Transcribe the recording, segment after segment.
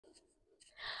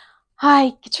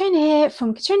Hi, Katrina here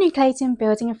from Katrina and Clayton,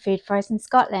 building a food forest in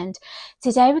Scotland.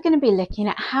 Today we're going to be looking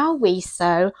at how we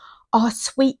sow our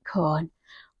sweet corn.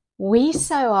 We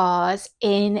sow ours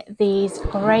in these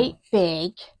great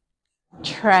big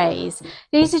trays.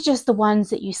 These are just the ones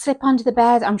that you slip under the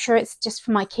bed. I'm sure it's just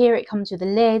from IKEA. It comes with a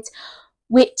lid,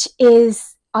 which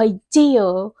is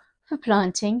ideal for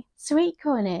planting sweet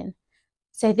corn in.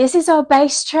 So this is our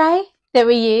base tray that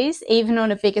we use, even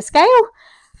on a bigger scale.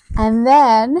 And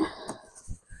then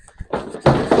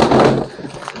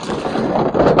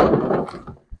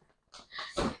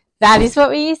that is what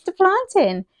we use to plant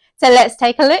in. So let's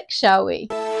take a look, shall we?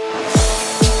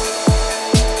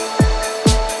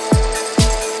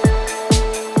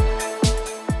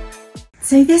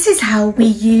 So this is how we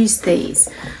use these.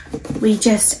 We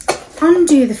just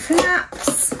undo the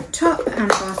flaps, top and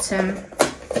bottom.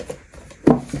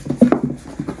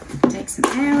 Take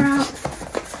some air out.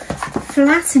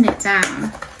 Flatten it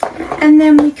down, and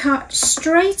then we cut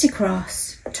straight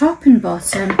across, top and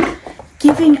bottom,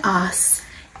 giving us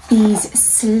these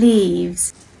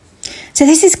sleeves. So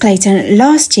this is Clayton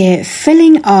last year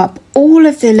filling up all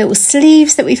of the little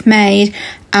sleeves that we've made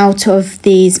out of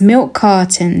these milk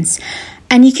cartons,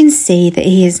 and you can see that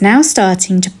he is now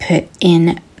starting to put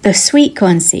in the sweet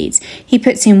corn seeds. He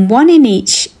puts in one in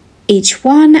each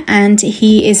one, and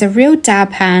he is a real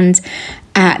dab hand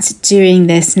at doing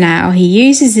this now. He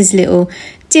uses his little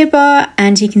dibber,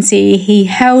 and you can see he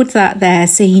held that there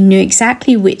so he knew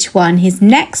exactly which one his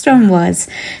next one was.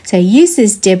 So he uses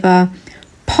his dibber,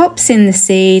 pops in the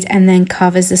seed, and then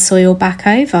covers the soil back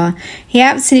over. He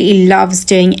absolutely loves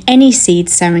doing any seed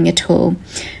sowing at all.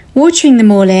 Watering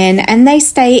them all in, and they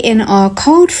stay in our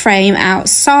cold frame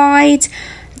outside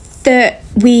that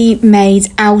we made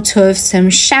out of some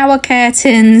shower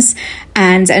curtains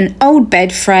and an old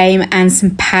bed frame and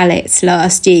some pallets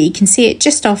last year. You can see it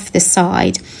just off the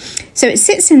side. So it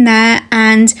sits in there,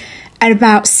 and at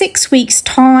about 6 weeks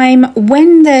time,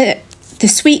 when the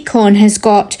sweet corn has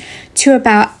got to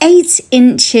about 8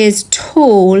 inches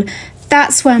tall,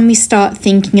 that's when we start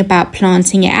thinking about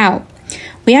planting it out.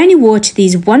 We only water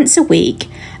these once a week,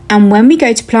 and when we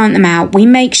go to plant them out, we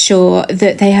make sure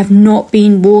that they have not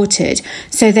been watered,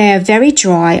 so they are very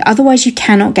dry, otherwise you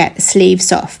cannot get the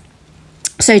sleeves off.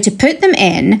 So to put them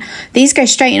in, these go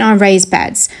straight in our raised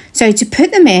beds. So to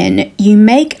put them in, you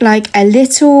make like a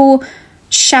little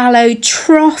shallow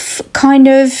trough kind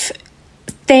of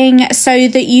thing so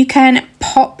that you can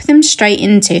pop them straight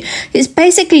into. It's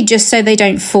basically just so they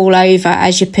don't fall over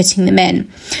as you're putting them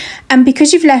in. And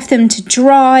because you've left them to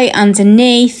dry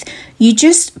underneath, you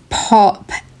just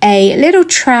pop a little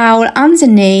trowel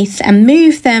underneath and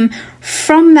move them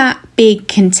from that big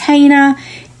container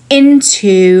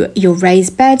into your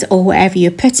raised bed or wherever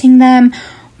you're putting them.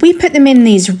 We put them in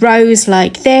these rows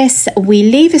like this. We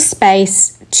leave a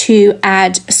space to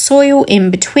add soil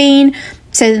in between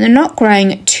so that they're not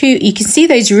growing too, you can see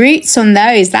those roots on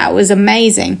those, that was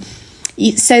amazing.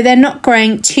 So they're not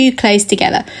growing too close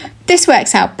together. This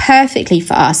works out perfectly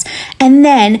for us. And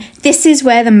then this is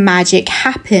where the magic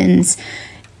happens.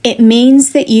 It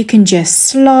means that you can just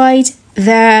slide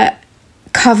the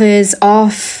covers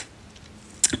off,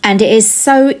 and it is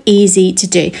so easy to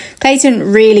do.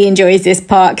 Clayton really enjoys this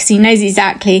part because he knows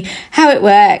exactly how it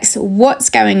works, what's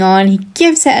going on. He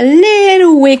gives it a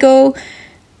little wiggle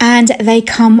and they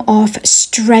come off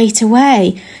straight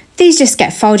away. These just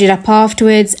get folded up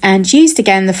afterwards and used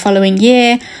again the following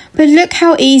year. But look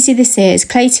how easy this is.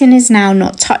 Clayton is now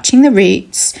not touching the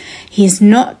roots. He is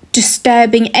not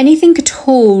disturbing anything at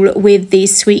all with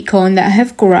these sweet corn that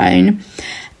have grown.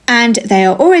 And they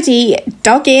are already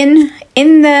dug in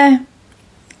the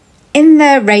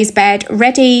raised bed,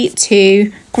 ready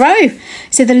to grow.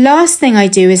 So the last thing I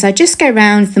do is I just go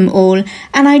round them all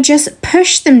and I just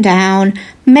push them down,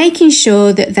 making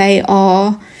sure that they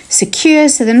are secure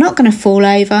so they're not going to fall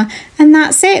over, and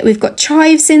that's it. We've got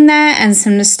chives in there and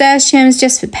some nasturtiums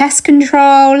just for pest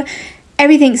control.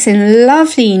 Everything's in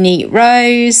lovely neat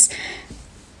rows.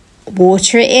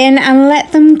 Water it in and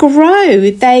let them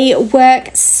grow. They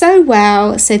work so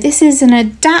well. So this is an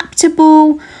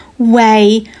adaptable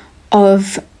way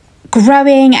of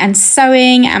growing and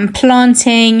sowing and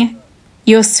planting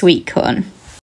your sweet corn.